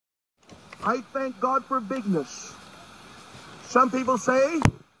I thank God for bigness. Some people say,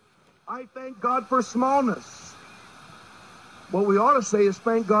 I thank God for smallness. What we ought to say is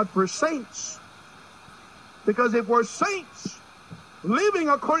thank God for saints. Because if we're saints, living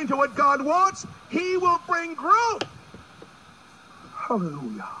according to what God wants, He will bring growth.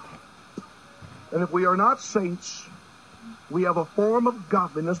 Hallelujah. And if we are not saints, we have a form of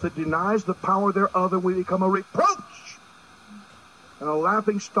godliness that denies the power thereof, and we become a reproach and a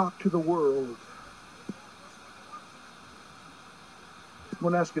laughing stock to the world. I'm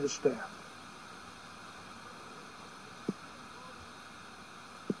going to ask you to stand.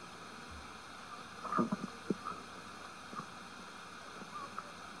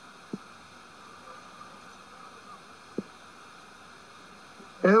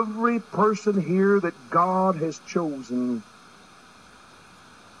 Every person here that God has chosen,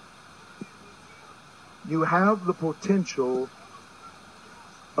 you have the potential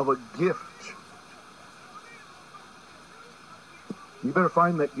of a gift. You better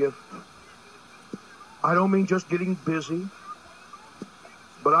find that gift. I don't mean just getting busy,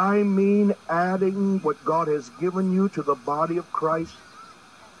 but I mean adding what God has given you to the body of Christ.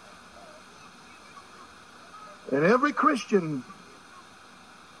 And every Christian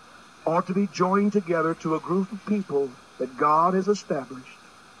ought to be joined together to a group of people that God has established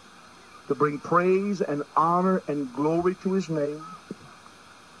to bring praise and honor and glory to His name.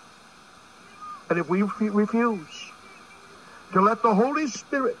 And if we refuse to let the Holy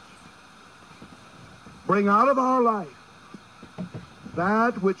Spirit bring out of our life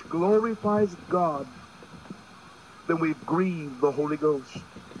that which glorifies God, then we've grieved the Holy Ghost.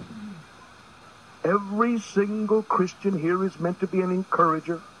 Every single Christian here is meant to be an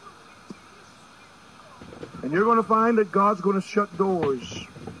encourager. And you're going to find that God's going to shut doors.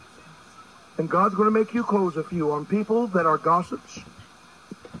 And God's going to make you close a few on people that are gossips.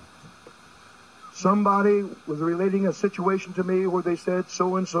 Somebody was relating a situation to me where they said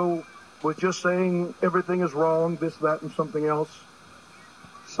so-and-so was just saying everything is wrong, this, that, and something else.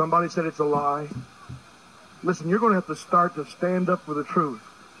 Somebody said it's a lie. Listen, you're going to have to start to stand up for the truth.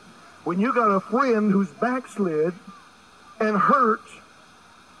 When you got a friend who's backslid and hurt,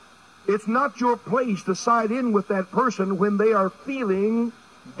 it's not your place to side in with that person when they are feeling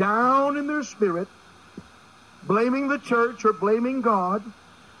down in their spirit, blaming the church or blaming God.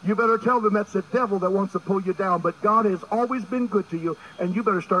 You better tell them that's the devil that wants to pull you down. But God has always been good to you, and you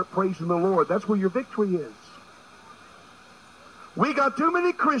better start praising the Lord. That's where your victory is. We got too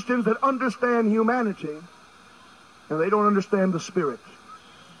many Christians that understand humanity, and they don't understand the Spirit.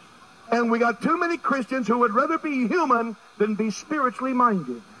 And we got too many Christians who would rather be human than be spiritually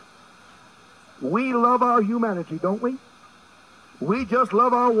minded. We love our humanity, don't we? We just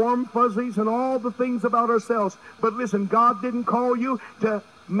love our warm fuzzies and all the things about ourselves. But listen, God didn't call you to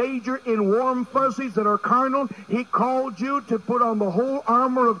major in warm fuzzies that are carnal. He called you to put on the whole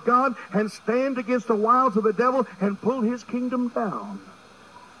armor of God and stand against the wiles of the devil and pull his kingdom down.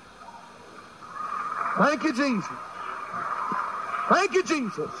 Thank you, Jesus. Thank you,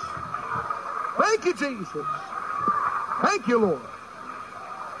 Jesus. Thank you, Jesus. Thank you, Lord.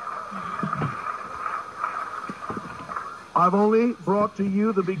 I've only brought to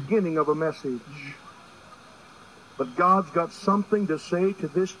you the beginning of a message. But God's got something to say to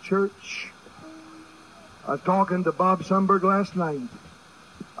this church. I was talking to Bob Sundberg last night.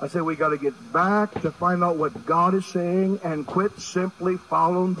 I said we got to get back to find out what God is saying and quit simply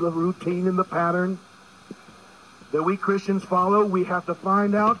following the routine and the pattern that we Christians follow. We have to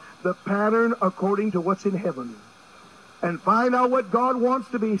find out the pattern according to what's in heaven. And find out what God wants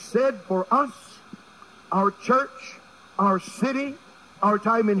to be said for us, our church, our city, our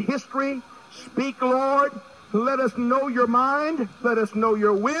time in history. Speak, Lord. Let us know your mind. Let us know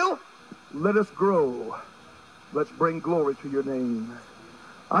your will. Let us grow. Let's bring glory to your name.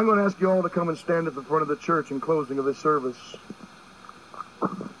 I'm going to ask you all to come and stand at the front of the church in closing of this service.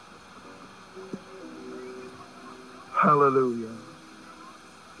 Hallelujah.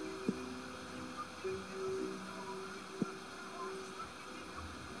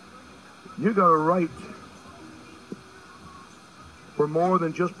 You got a right for more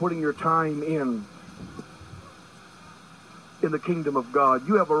than just putting your time in the kingdom of God.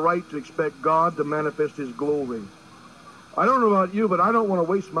 You have a right to expect God to manifest His glory. I don't know about you, but I don't want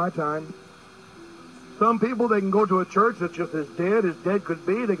to waste my time. Some people, they can go to a church that's just as dead could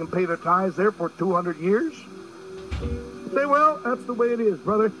be. They can pay their tithes there for 200 years. Say, well, that's the way it is,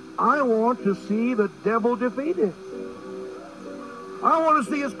 brother. I want to see the devil defeated. I want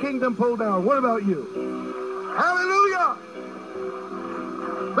to see his kingdom pulled down. What about you? Hallelujah!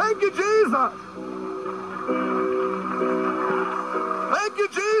 Thank you, Jesus! Thank you,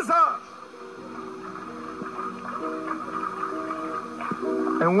 Jesus!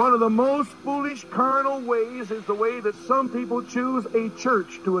 And one of the most foolish carnal ways is the way that some people choose a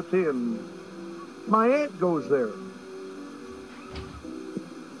church to attend. My aunt goes there.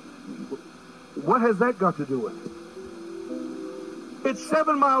 What has that got to do with it? It's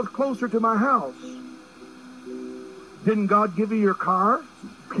 7 miles closer to my house. Didn't God give you your car?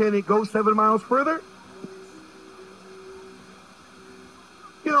 Can it go 7 miles further?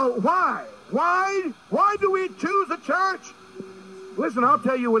 You know, why? Why do we choose a church? Listen, I'll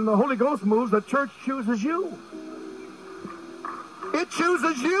tell you, when the Holy Ghost moves, the church chooses you. It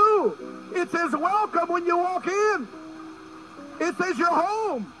chooses you. It says welcome when you walk in. It says you're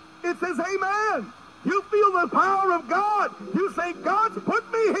home. It says amen. You feel the power of God. You say, God's put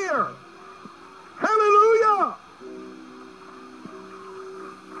me here. Hallelujah.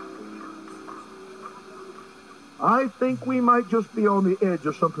 I think we might just be on the edge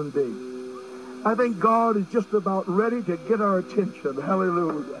of something big. I think God is just about ready to get our attention.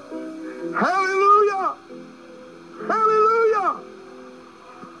 Hallelujah. Hallelujah. Hallelujah.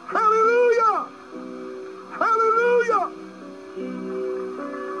 Hallelujah. Hallelujah.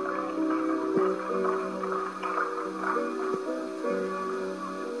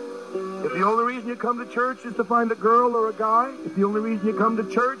 If the only reason you come to church is to find a girl or a guy, if the only reason you come to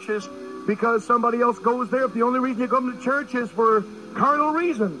church is because somebody else goes there, if the only reason you come to church is for carnal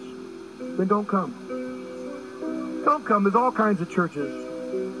reasons, then don't come. Don't come. There's all kinds of churches.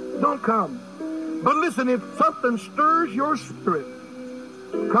 Don't come. But listen, if something stirs your spirit,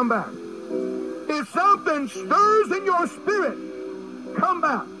 come back. If something stirs in your spirit, come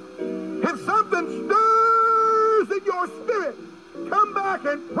back. If something stirs in your spirit, come back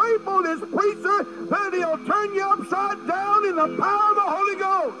and pray for this preacher that he'll turn you upside down in the power of the Holy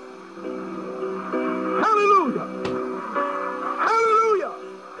Ghost. Hallelujah. Hallelujah.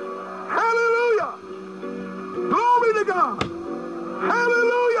 Hallelujah. Glory to God.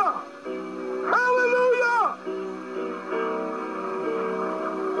 Hallelujah. Hallelujah.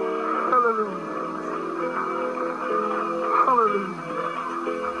 Hallelujah. Hallelujah.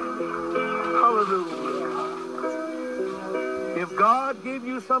 Hallelujah. If God gave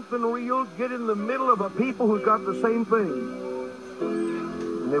you something real, get in the middle of a people who've got the same thing.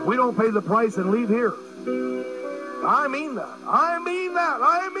 And if we don't pay the price and leave here, I mean that. I mean that.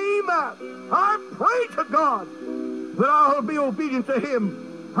 I mean that. I pray to God that I'll be obedient to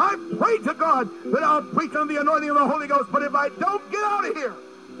Him. I pray to God that I'll preach on the anointing of the Holy Ghost. But if I don't, get out of here.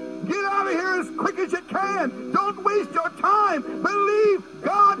 Get out of here as quick as you can. Don't waste your time. Believe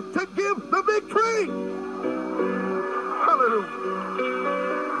God to give the victory. Hallelujah.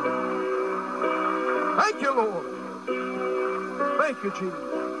 Thank you, Lord. Thank you, Jesus.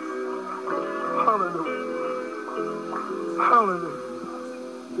 Hallelujah. Hallelujah.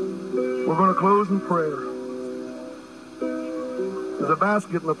 We're going to close in prayer. There's a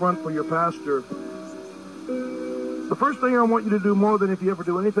basket in the front for your pastor. The first thing I want you to do more than if you ever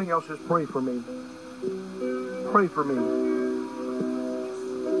do anything else is pray for me. Pray for me.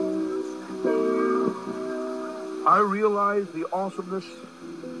 I realize the awesomeness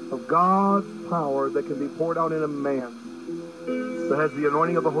of God's power that can be poured out in a man that has the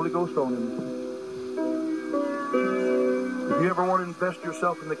anointing of the Holy Ghost on him. If you ever want to invest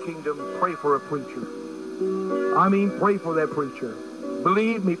yourself in the kingdom, pray for a preacher. I mean, pray for that preacher.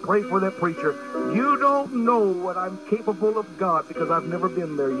 Believe me, pray for that preacher. You don't know what I'm capable of, God, because I've never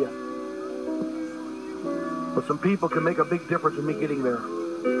been there yet. But some people can make a big difference in me getting there.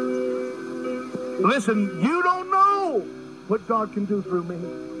 Listen, you don't know what God can do through me.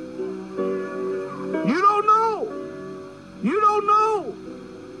 You don't know. You don't know.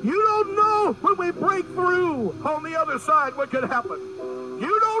 You don't know when we break through on the other side what could happen.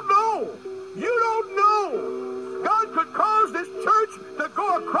 You don't know. You don't know. God could cause this church to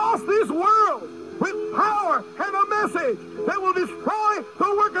go across this world with power and a message that will destroy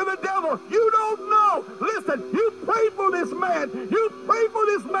the work of the devil. You don't know. Listen, you pray for this man. You pray for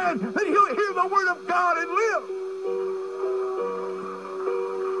this man that he'll hear the word of God and live.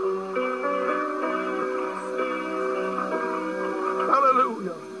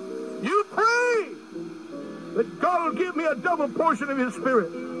 Hallelujah. You pray that God will give me a double portion of His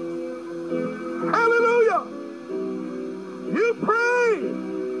Spirit. Hallelujah. You pray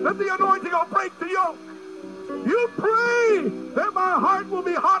that the anointing will break the yoke. You pray that my heart will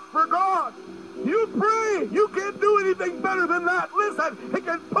be hot for God. You pray. You can't do anything better than that. Listen, it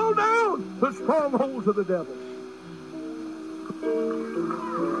can pull down the strongholds of the devil.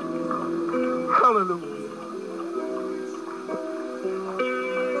 Hallelujah.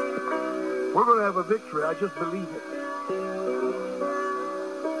 We're going to have a victory. I just believe it.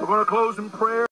 We're going to close in prayer.